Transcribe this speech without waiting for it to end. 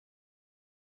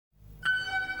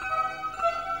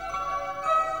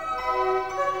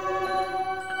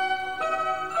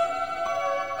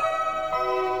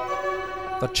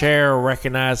The chair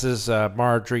recognizes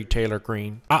Marjorie Taylor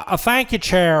Greene. Thank you,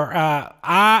 Chair.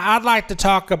 I'd like to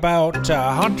talk about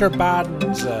Hunter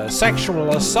Biden's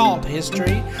sexual assault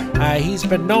history. He's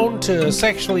been known to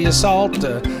sexually assault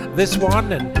this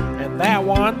one and that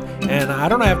one, and I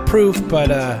don't have proof, but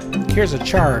here's a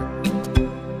chart.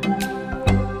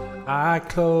 I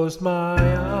closed my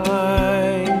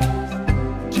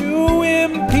eyes to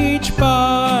impeach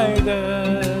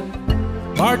Biden.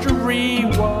 Marjorie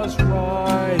was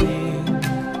riding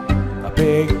a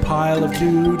big pile of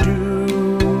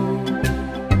doo-doo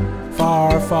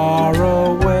far, far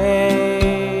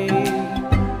away.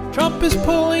 Trump is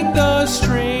pulling the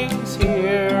strings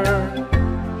here,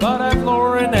 but I've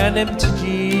Lauren and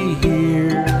MTG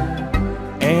here.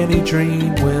 Any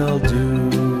dream will do.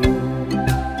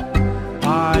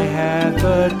 I had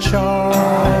the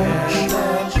charge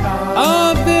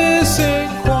of this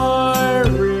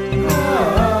inquiry,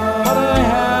 but I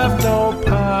have no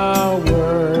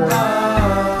power.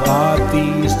 But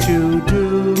these two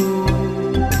do,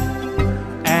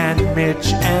 and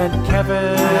Mitch and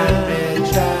Kevin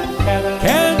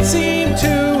can't seem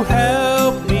to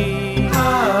help me,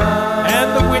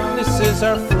 and the witnesses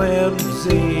are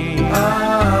flimsy.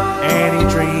 Any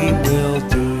dream will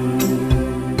do.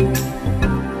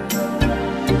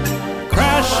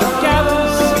 Crash of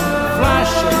gathers,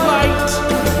 flash of light.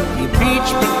 The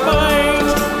impeachment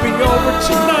might be over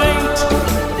tonight.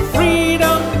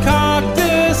 Freedom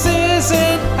caucus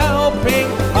isn't helping.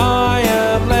 I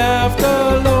am left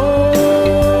alone.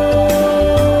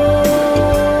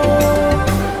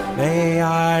 May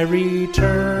I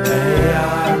return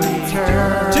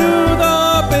to the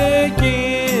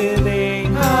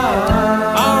beginning.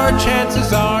 Our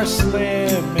chances are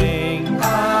slimming,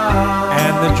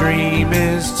 and the dream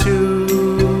is to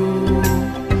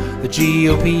the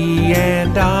GOP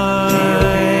and I.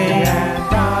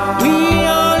 We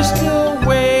are still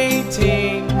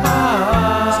waiting,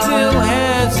 still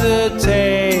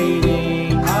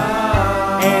hesitating.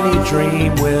 Any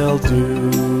dream will do.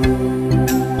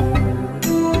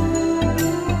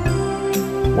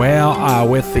 Well,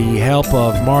 with the help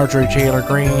of Marjorie Taylor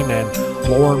Greene and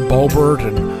Lauren Boebert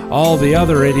and all the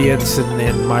other idiots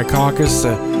in my caucus,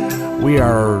 we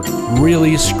are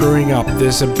really screwing up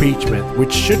this impeachment,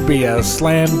 which should be a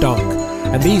slam dunk.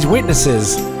 And these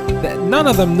witnesses, none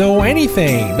of them know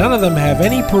anything. None of them have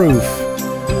any proof.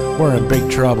 We're in big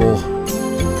trouble.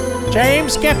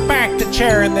 James, get back to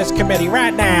chairing this committee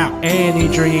right now. Any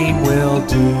dream will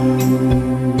do.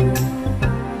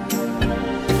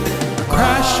 A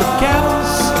crash of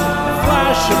gas, a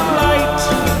flash of light.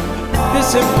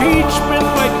 This impeachment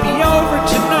might be over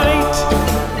tonight.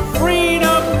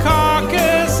 Freedom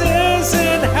caucus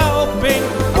isn't helping.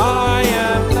 I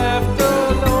am left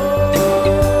alone.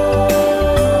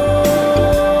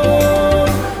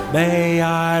 May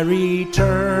I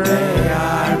return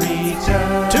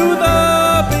to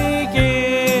the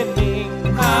beginning.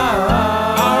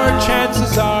 Our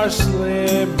chances are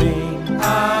slimming,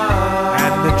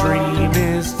 and the dream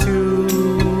is to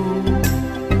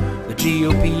the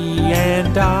GOP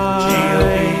and I.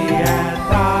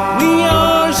 We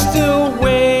are still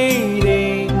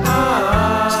waiting,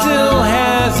 still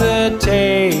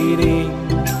hesitating.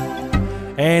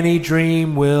 Any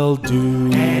dream will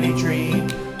do. Any dream,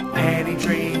 any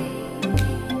dream,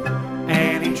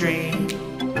 any dream,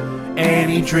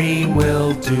 any dream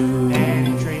will do.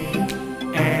 Any dream,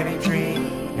 any dream,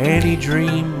 any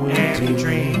dream will do.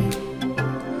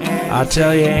 I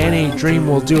tell you, any dream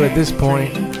will do at this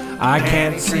point. I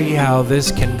can't see how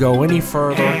this can go any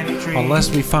further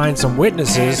unless we find some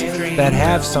witnesses that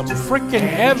have some frickin'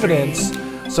 evidence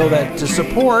so that to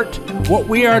support what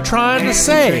we are trying to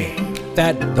say,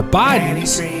 that the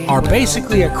Bidens are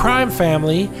basically a crime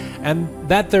family and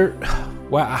that they're,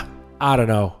 well, I don't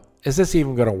know. Is this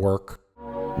even gonna work?